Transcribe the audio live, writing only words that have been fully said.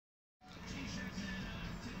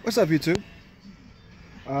What's up, YouTube?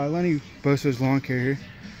 Lenny Bosa's Lawn Care here.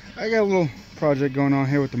 I got a little project going on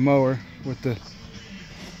here with the mower, with the,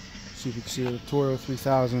 see if you can see the Toro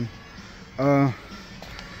 3000.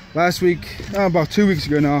 Last week, about 2 weeks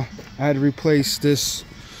ago now, I had to replace this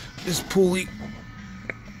pulley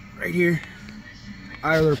right here,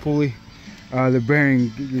 idler pulley. The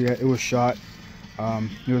bearing, yeah, it was shot.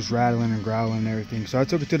 It was rattling and growling and everything. So I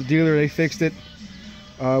took it to the dealer. They fixed it.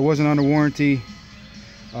 It wasn't under warranty.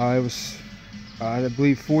 It was, I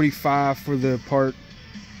believe, $45 for the part,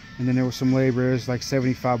 and then there was some labor. It was like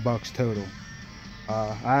 $75 total.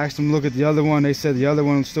 I asked them to look at the other one. They said the other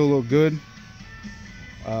one still looked good.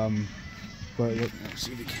 But let's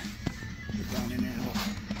see if we can get down in there.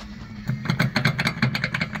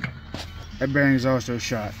 That bearing is also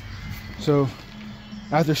shot. So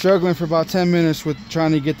after struggling for about 10 minutes with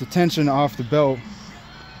trying to get the tension off the belt,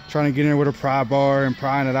 trying to get in there with a pry bar and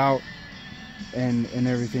prying it out and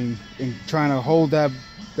everything, and trying to hold that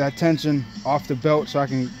tension off the belt so I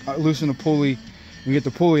can loosen the pulley and get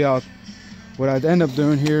the pulley out, what I'd end up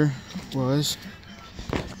doing here was,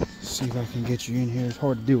 see if I can get you in here. It's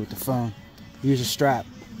hard to do with the phone. Use a strap,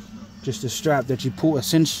 just a strap that you pull, a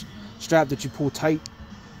cinch strap that you pull tight.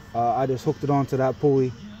 I just hooked it onto that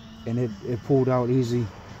pulley and it pulled out easy.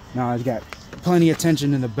 Now I've got plenty of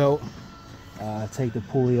tension in the belt. Take the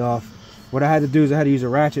pulley off. What I had to do is I had to use a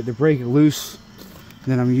ratchet to break it loose.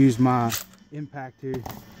 Then I'm gonna use my impact here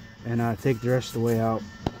and take the rest of the way out.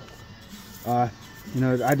 You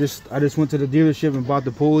know, I just went to the dealership and bought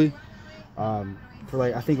the pulley for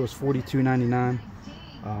like, I think it was $42.99,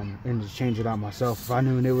 and just changed it out myself. If I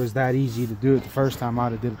knew it was that easy to do it the first time,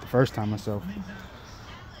 I'd have did it the first time myself.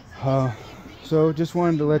 So just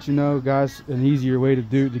wanted to let you know, guys, an easier way to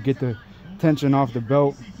get the tension off the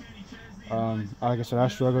belt. Like I said, I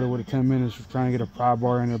struggled with it 10 minutes trying to get a pry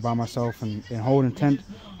bar in there by myself and holding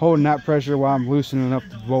that pressure while I'm loosening up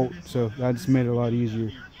the bolt. So that just made it a lot easier.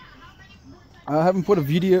 I haven't put a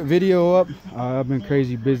video up. I've been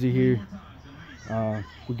crazy busy here.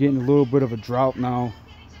 We're getting a little bit of a drought now.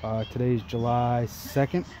 Today's July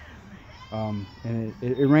 2nd. And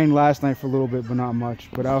it rained last night for a little bit, but not much.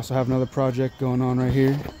 But I also have another project going on right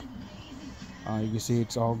here. You can see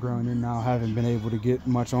it's all growing in now. I haven't been able to get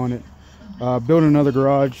much on it. Building another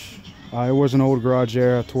garage. It was an old garage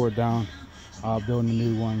there. I tore it down. Building a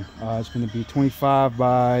new one. It's going to be 25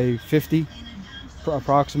 by 50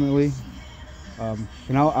 approximately.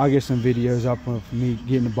 And I'll get some videos up of me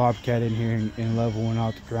getting the Bobcat in here and leveling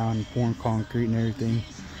out the ground and pouring concrete and everything.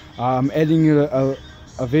 I'm editing a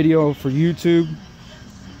video for YouTube.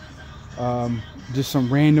 Just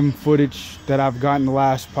some random footage that I've gotten the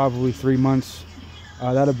last probably 3 months.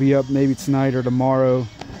 That'll be up maybe tonight or tomorrow.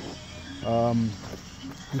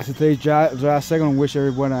 Today's July 2nd. I wish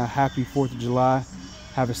everyone a happy 4th of July.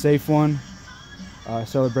 Have a safe one.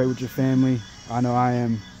 Celebrate with your family. I know I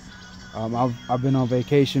am. I've been on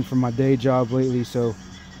vacation from my day job lately, so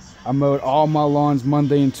I mowed all my lawns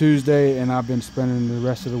Monday and Tuesday, and I've been spending the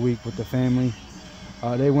rest of the week with the family.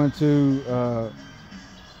 They went to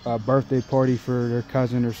a birthday party for their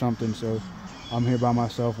cousin or something, so I'm here by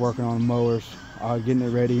myself working on the mowers, getting it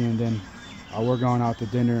ready, and then we're going out to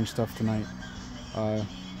dinner and stuff tonight.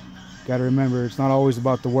 Got to remember, it's not always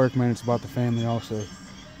about the work, man. It's about the family also.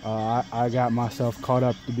 I got myself caught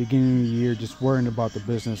up at the beginning of the year just worrying about the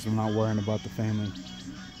business and not worrying about the family.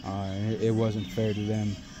 It wasn't fair to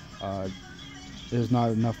them. There's not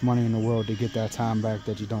enough money in the world to get that time back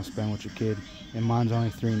that you don't spend with your kid. And mine's only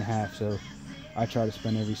 3.5, so I try to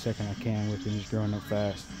spend every second I can with him. He's growing up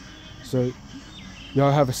fast. So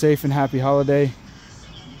y'all have a safe and happy holiday.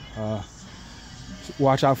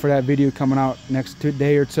 Watch out for that video coming out next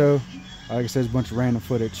day or so. Like I said, it's a bunch of random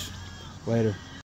footage. Later.